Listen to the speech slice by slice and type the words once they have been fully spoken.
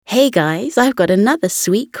Hey guys, I've got another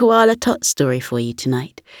sweet koala tot story for you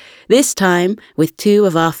tonight. This time with two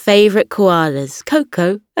of our favourite koalas,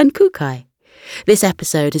 Coco and Kukai. This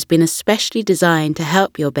episode has been especially designed to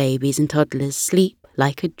help your babies and toddlers sleep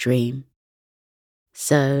like a dream.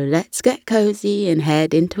 So let's get cozy and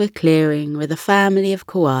head into a clearing with a family of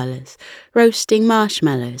koalas roasting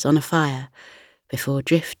marshmallows on a fire before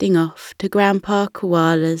drifting off to Grandpa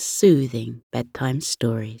Koala's soothing bedtime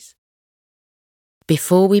stories.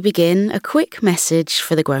 Before we begin, a quick message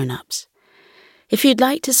for the grown-ups. If you'd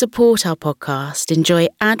like to support our podcast, enjoy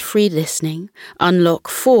ad-free listening, unlock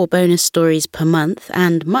 4 bonus stories per month,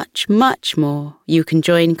 and much, much more, you can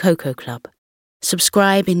join Coco Club.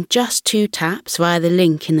 Subscribe in just 2 taps via the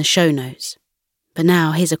link in the show notes. But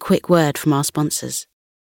now, here's a quick word from our sponsors.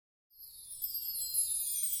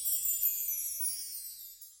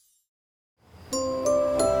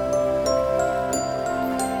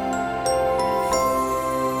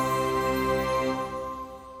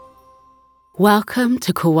 Welcome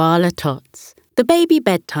to Koala Tots, the baby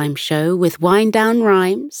bedtime show with wind-down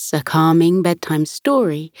rhymes, a calming bedtime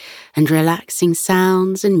story, and relaxing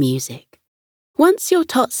sounds and music. Once your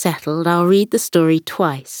tot settled, I'll read the story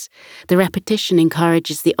twice. The repetition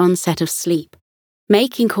encourages the onset of sleep.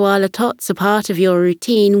 Making Koala Tots a part of your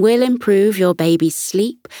routine will improve your baby's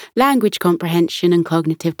sleep, language comprehension, and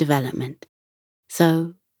cognitive development.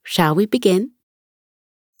 So, shall we begin?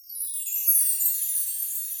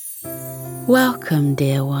 Welcome,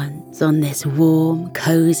 dear ones, on this warm,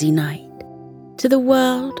 cozy night to the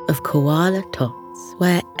world of Koala Tots,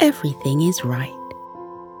 where everything is right.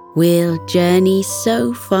 We'll journey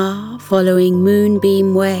so far, following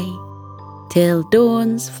Moonbeam Way, till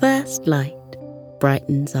dawn's first light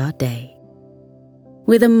brightens our day.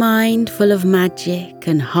 With a mind full of magic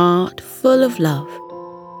and heart full of love,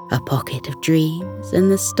 a pocket of dreams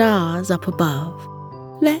and the stars up above,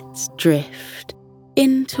 let's drift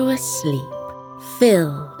into a sleep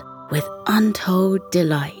filled with untold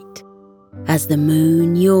delight as the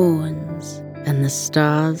moon yawns and the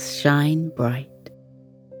stars shine bright.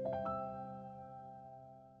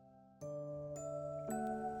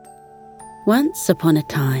 Once upon a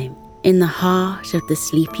time, in the heart of the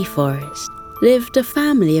sleepy forest, lived a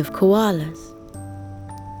family of koalas.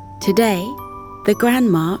 Today, the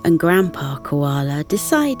Grandma and Grandpa Koala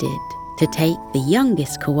decided to take the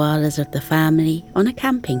youngest koalas of the family on a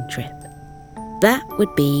camping trip. That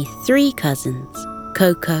would be 3 cousins,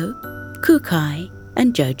 Coco, Kukai,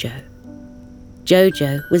 and Jojo.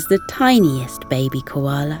 Jojo was the tiniest baby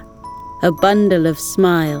koala, a bundle of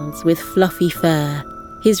smiles with fluffy fur,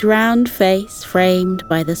 his round face framed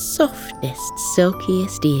by the softest,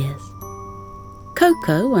 silkiest ears.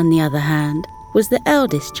 Coco, on the other hand, was the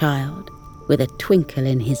eldest child, with a twinkle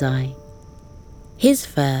in his eye. His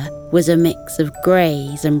fur was a mix of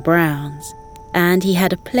greys and browns, and he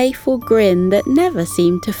had a playful grin that never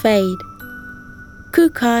seemed to fade.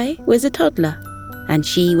 Kukai was a toddler, and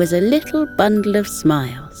she was a little bundle of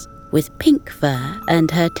smiles, with pink fur and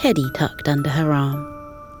her teddy tucked under her arm.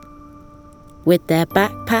 With their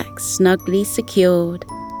backpacks snugly secured,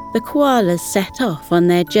 the koalas set off on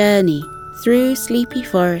their journey through Sleepy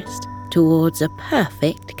Forest towards a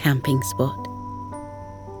perfect camping spot.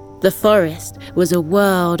 The forest was a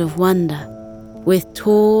world of wonder, with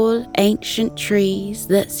tall, ancient trees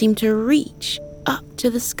that seemed to reach up to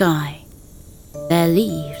the sky, their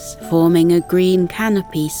leaves forming a green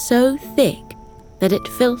canopy so thick that it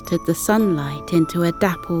filtered the sunlight into a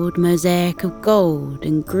dappled mosaic of gold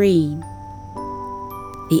and green.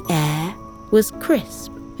 The air was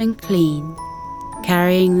crisp and clean,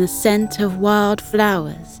 carrying the scent of wild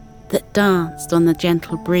flowers that danced on the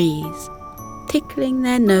gentle breeze, tickling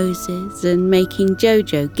their noses and making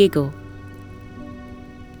Jojo giggle.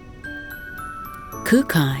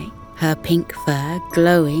 Kukai, her pink fur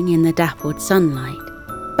glowing in the dappled sunlight,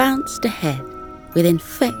 bounced ahead with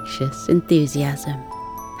infectious enthusiasm,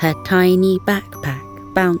 her tiny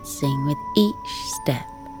backpack bouncing with each step.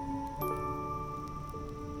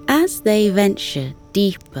 As they ventured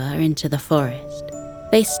deeper into the forest,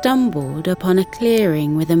 they stumbled upon a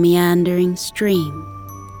clearing with a meandering stream.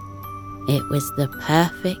 It was the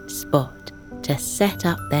perfect spot to set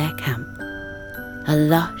up their camp, a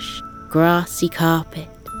lush, grassy carpet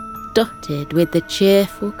dotted with the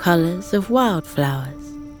cheerful colours of wildflowers.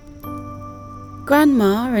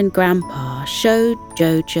 Grandma and Grandpa showed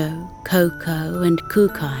Jojo, Coco and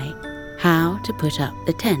Kukai how to put up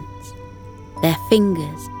the tents, their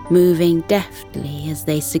fingers moving deftly as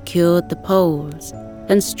they secured the poles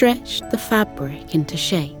and stretched the fabric into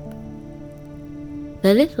shape.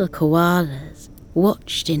 The little koalas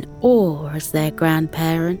watched in awe as their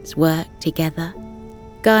grandparents worked together,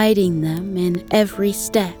 guiding them in every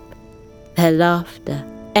step, their laughter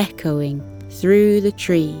echoing through the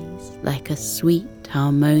trees like a sweet,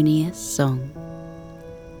 harmonious song.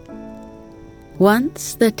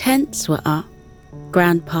 Once the tents were up,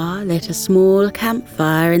 Grandpa lit a small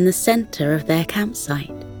campfire in the center of their campsite,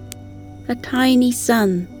 a tiny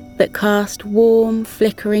sun that cast warm,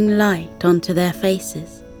 flickering light onto their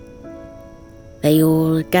faces. They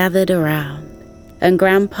all gathered around, and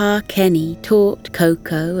Grandpa Kenny taught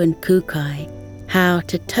Coco and Kukai how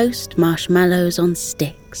to toast marshmallows on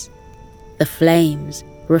sticks, the flames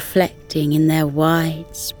reflecting in their wide,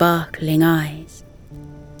 sparkling eyes.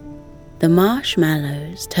 The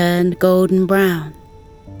marshmallows turned golden brown,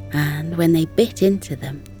 and when they bit into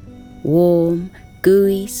them, warm,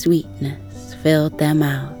 gooey sweetness filled their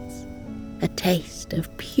mouths, a taste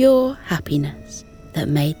of pure happiness that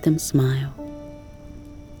made them smile.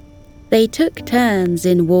 They took turns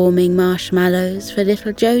in warming marshmallows for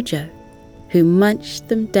little Jojo, who munched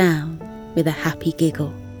them down with a happy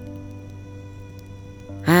giggle.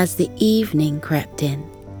 As the evening crept in,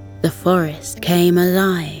 the forest came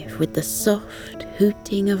alive with the soft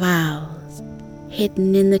hooting of owls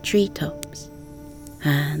hidden in the treetops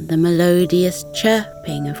and the melodious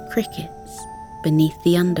chirping of crickets beneath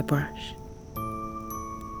the underbrush.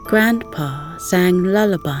 Grandpa sang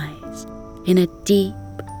lullabies in a deep,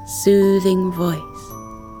 soothing voice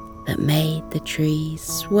that made the trees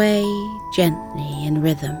sway gently in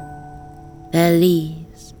rhythm, their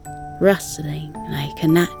leaves rustling like a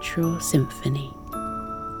natural symphony.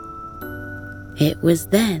 It was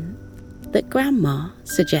then that Grandma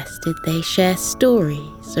suggested they share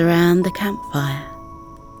stories around the campfire,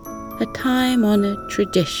 a time-honored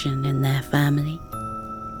tradition in their family.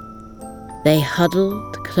 They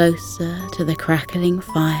huddled closer to the crackling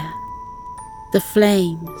fire, the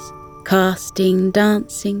flames casting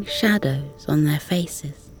dancing shadows on their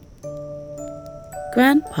faces.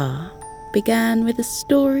 Grandpa began with a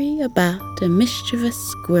story about a mischievous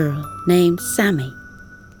squirrel named Sammy,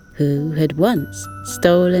 who had once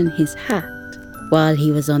stolen his hat while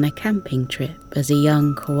he was on a camping trip as a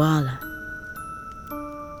young koala.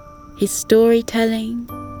 His storytelling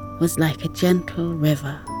was like a gentle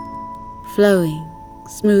river, flowing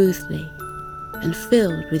smoothly and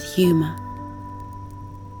filled with humor.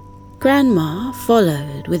 Grandma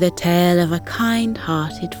followed with a tale of a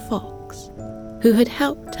kind-hearted fox who had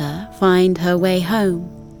helped her find her way home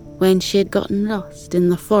when she had gotten lost in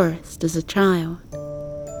the forest as a child.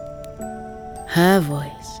 Her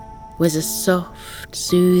voice was a soft,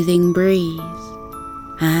 soothing breeze,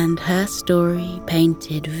 and her story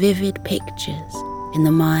painted vivid pictures in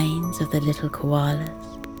the minds of the little koalas.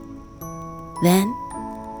 Then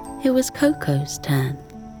it was Coco's turn.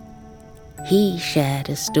 He shared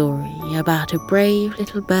a story about a brave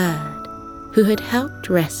little bird who had helped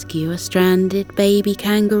rescue a stranded baby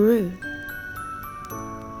kangaroo.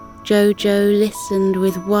 Jojo listened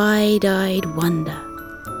with wide-eyed wonder,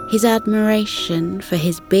 his admiration for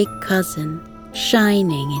his big cousin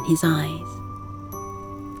shining in his eyes.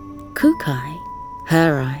 Kukai,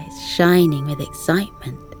 her eyes shining with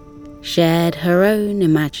excitement, shared her own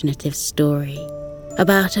imaginative story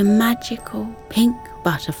about a magical pink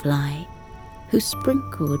butterfly who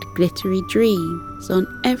sprinkled glittery dreams on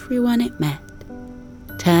everyone it met,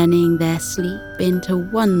 turning their sleep into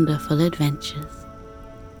wonderful adventures.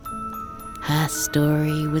 Her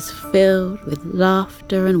story was filled with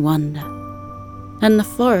laughter and wonder, and the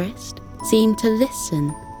forest seemed to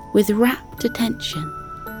listen with rapt attention,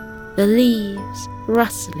 the leaves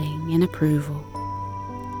rustling in approval.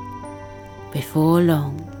 Before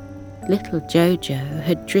long, little Jojo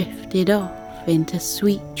had drifted off into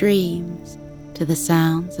sweet dreams to the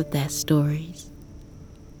sounds of their stories.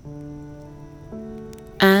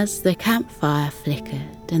 As the campfire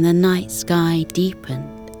flickered and the night sky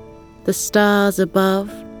deepened, the stars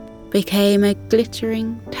above became a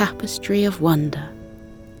glittering tapestry of wonder.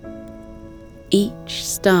 Each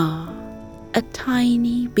star, a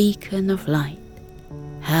tiny beacon of light,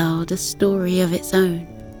 held a story of its own,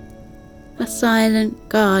 a silent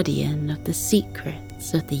guardian of the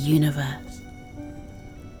secrets of the universe.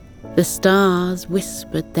 The stars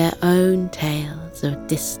whispered their own tales of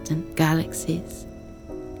distant galaxies,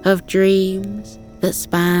 of dreams that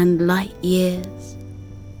spanned light years,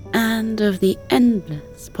 and of the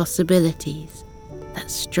endless possibilities that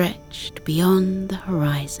stretched beyond the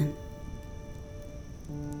horizon.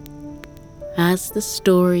 As the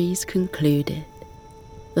stories concluded,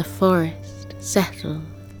 the forest settled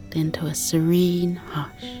into a serene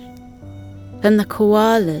hush, and the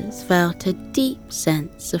koalas felt a deep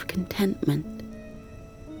sense of contentment.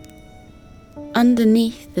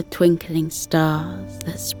 Underneath the twinkling stars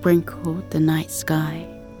that sprinkled the night sky,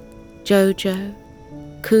 Jojo,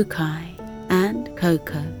 Kukai, and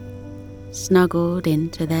Coco snuggled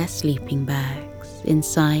into their sleeping bags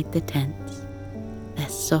inside the tents, their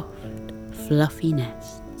soft, fluffy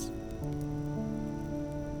nests.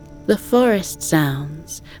 The forest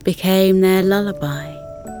sounds became their lullaby,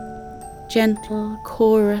 gentle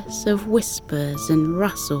chorus of whispers and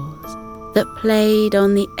rustles that played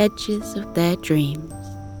on the edges of their dreams.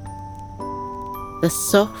 The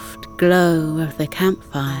soft glow of the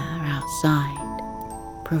campfire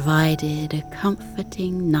outside provided a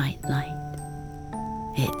comforting nightlight,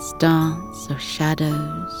 its dance of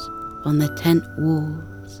shadows on the tent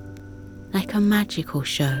walls like a magical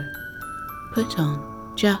show put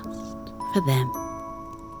on just for them.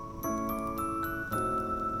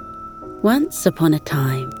 Once upon a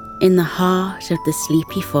time, in the heart of the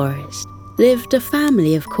sleepy forest, lived a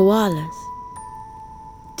family of koalas.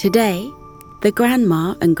 Today, the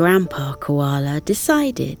Grandma and Grandpa Koala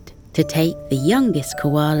decided to take the youngest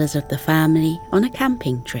koalas of the family on a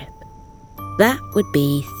camping trip. That would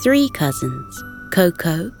be 3 cousins,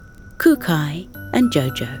 Coco, Kukai, and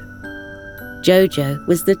Jojo. Jojo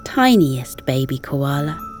was the tiniest baby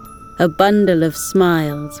koala, a bundle of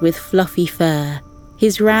smiles with fluffy fur,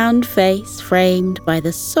 his round face framed by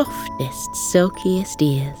the softest, silkiest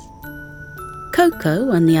ears. Coco,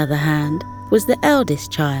 on the other hand, was the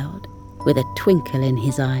eldest child, with a twinkle in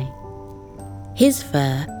his eye. His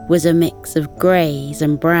fur was a mix of greys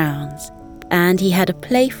and browns, and he had a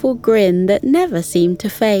playful grin that never seemed to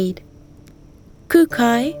fade.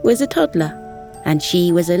 Kukai was a toddler, and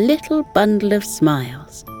she was a little bundle of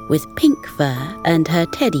smiles, with pink fur and her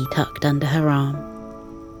teddy tucked under her arm.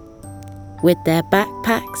 With their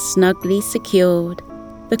backpacks snugly secured,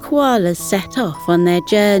 the koalas set off on their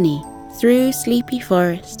journey through Sleepy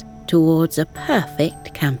Forest towards a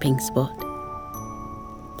perfect camping spot.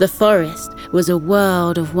 The forest was a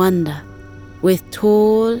world of wonder, with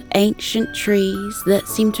tall, ancient trees that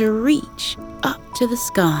seemed to reach up to the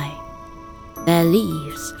sky, their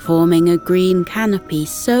leaves forming a green canopy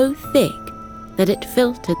so thick that it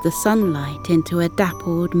filtered the sunlight into a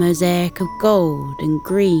dappled mosaic of gold and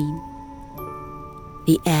green.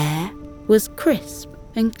 The air was crisp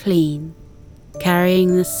and clean,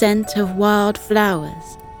 carrying the scent of wild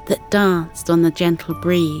flowers that danced on the gentle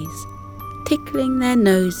breeze, tickling their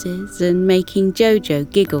noses and making Jojo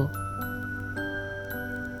giggle.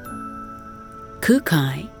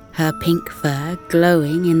 Kukai, her pink fur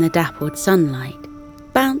glowing in the dappled sunlight,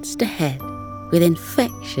 bounced ahead with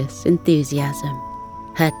infectious enthusiasm,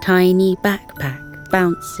 her tiny backpack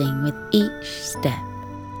bouncing with each step.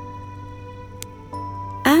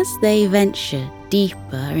 As they ventured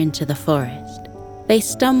deeper into the forest, they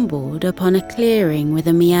stumbled upon a clearing with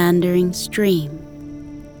a meandering stream.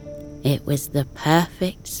 It was the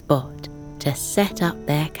perfect spot to set up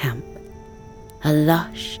their camp, a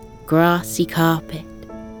lush, grassy carpet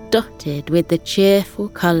dotted with the cheerful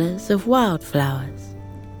colours of wildflowers.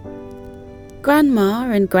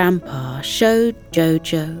 Grandma and Grandpa showed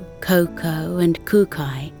Jojo, Coco, and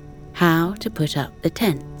Kukai how to put up the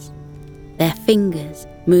tents, their fingers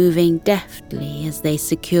moving deftly as they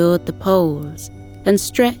secured the poles and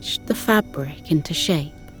stretched the fabric into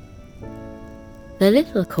shape. The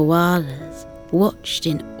little koalas watched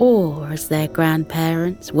in awe as their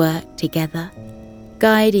grandparents worked together,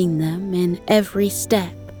 guiding them in every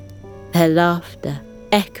step, their laughter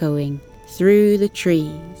echoing through the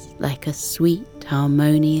trees like a sweet,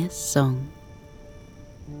 harmonious song.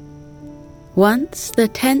 Once the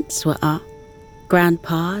tents were up,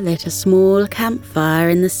 Grandpa lit a small campfire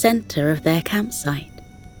in the centre of their campsite,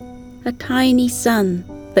 a tiny sun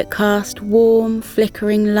that cast warm,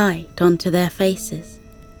 flickering light onto their faces.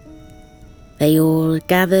 They all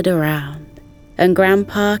gathered around, and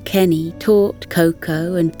Grandpa Kenny taught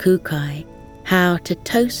Coco and Kukai how to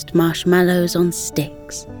toast marshmallows on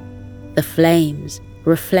sticks, the flames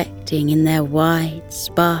reflecting in their wide,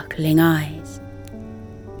 sparkling eyes.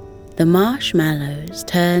 The marshmallows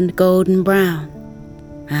turned golden brown,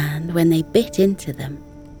 and when they bit into them,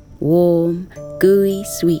 warm, gooey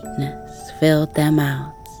sweetness filled their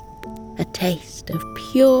mouths, a taste of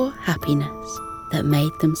pure happiness that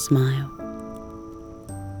made them smile.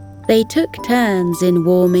 They took turns in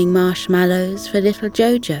warming marshmallows for little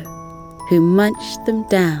Jojo, who munched them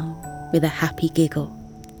down with a happy giggle.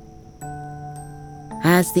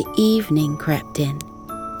 As the evening crept in,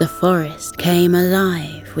 the forest came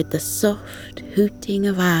alive with the soft hooting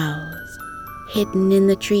of owls hidden in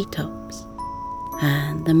the treetops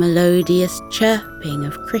and the melodious chirping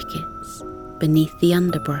of crickets beneath the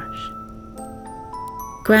underbrush.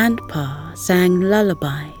 Grandpa sang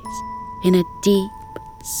lullabies in a deep,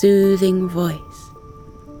 soothing voice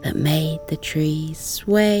that made the trees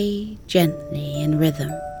sway gently in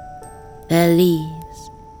rhythm, their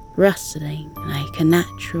leaves rustling like a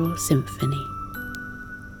natural symphony.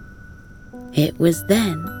 It was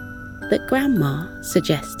then that Grandma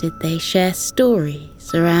suggested they share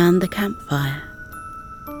stories around the campfire,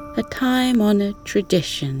 a time-honoured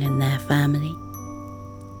tradition in their family.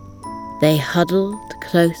 They huddled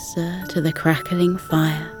closer to the crackling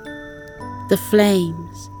fire, the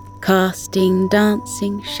flames casting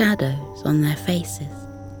dancing shadows on their faces.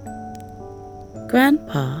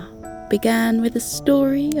 Grandpa began with a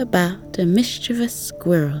story about a mischievous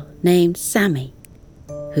squirrel named Sammy,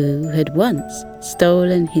 who had once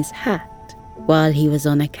stolen his hat while he was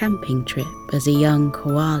on a camping trip as a young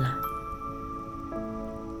koala.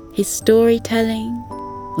 His storytelling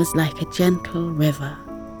was like a gentle river,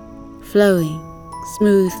 flowing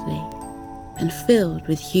smoothly and filled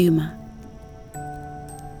with humour.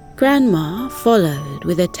 Grandma followed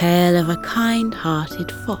with a tale of a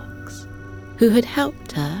kind-hearted fox who had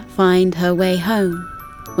helped her find her way home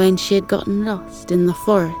when she had gotten lost in the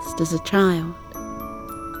forest as a child.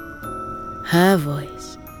 Her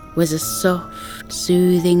voice was a soft,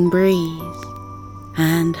 soothing breeze,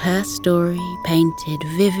 and her story painted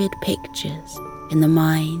vivid pictures in the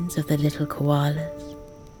minds of the little koalas.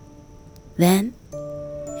 Then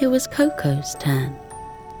it was Coco's turn.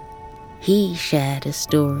 He shared a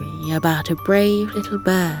story about a brave little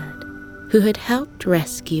bird who had helped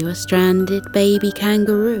rescue a stranded baby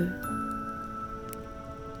kangaroo.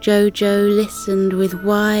 Jojo listened with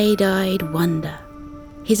wide-eyed wonder,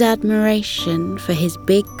 his admiration for his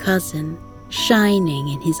big cousin shining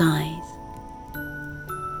in his eyes.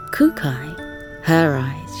 Kukai, her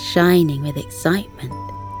eyes shining with excitement,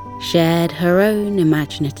 shared her own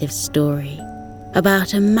imaginative story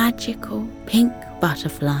about a magical pink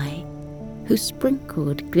butterfly who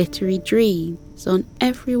sprinkled glittery dreams on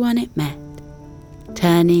everyone it met,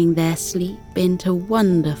 turning their sleep into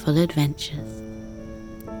wonderful adventures.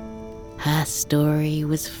 Her story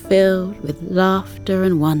was filled with laughter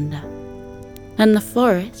and wonder, and the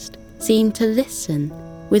forest seemed to listen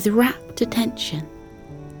with rapt attention,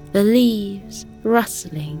 the leaves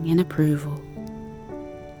rustling in approval.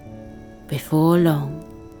 Before long,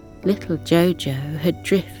 little Jojo had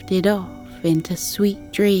drifted off into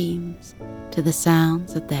sweet dreams to the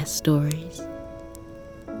sounds of their stories.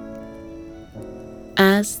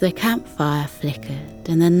 As the campfire flickered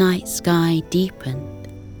and the night sky deepened,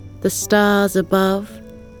 the stars above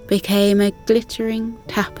became a glittering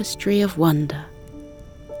tapestry of wonder.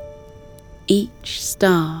 Each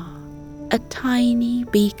star, a tiny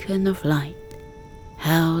beacon of light,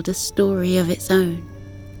 held a story of its own,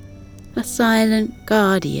 a silent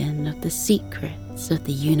guardian of the secrets of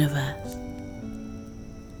the universe.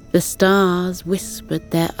 The stars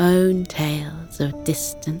whispered their own tales of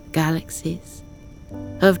distant galaxies,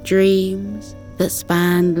 of dreams that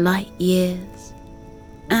spanned light years,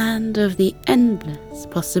 and of the endless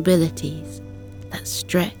possibilities that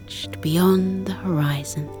stretched beyond the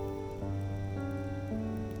horizon.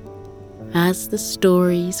 As the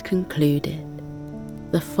stories concluded,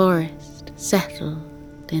 the forest settled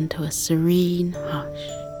into a serene hush,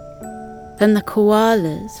 and the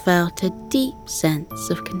koalas felt a deep sense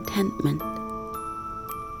of contentment.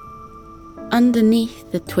 Underneath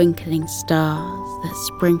the twinkling stars that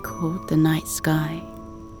sprinkled the night sky,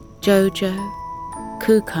 Jojo,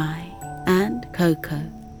 Kukai, and Coco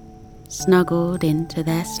snuggled into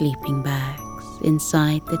their sleeping bags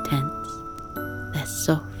inside the tents, their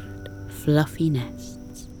soft, fluffy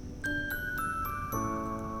nests.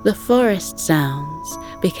 The forest sounds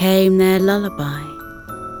became their lullaby,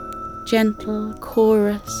 gentle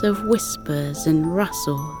chorus of whispers and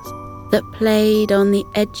rustles that played on the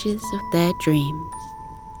edges of their dreams.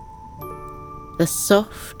 The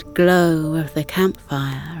soft glow of the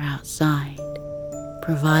campfire outside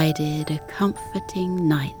provided a comforting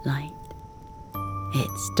nightlight,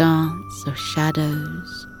 its dance of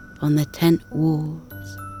shadows on the tent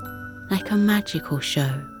walls like a magical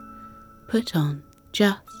show put on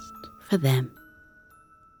just for them.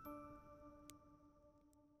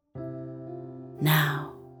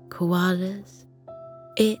 Now, koalas,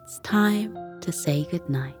 it's time to say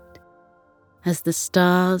goodnight as the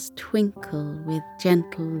stars twinkle with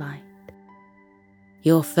gentle light.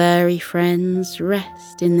 Your furry friends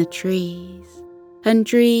rest in the trees, and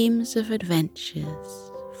dreams of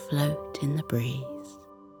adventures float in the breeze.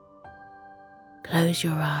 Close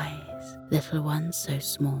your eyes, little ones so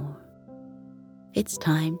small. It's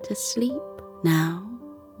time to sleep now,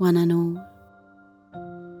 one and all.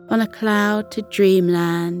 On a cloud to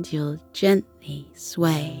dreamland you'll gently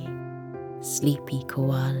sway. Sleepy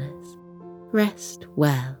koalas, rest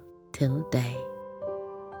well till day.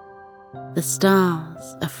 The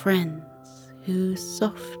stars are friends who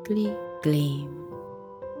softly gleam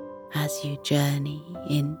as you journey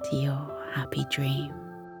into your happy dream.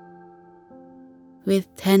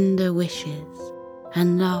 With tender wishes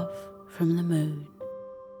and love from the moon,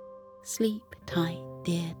 sleep tight,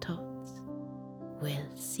 dear Tots.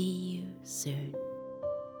 We'll see you soon.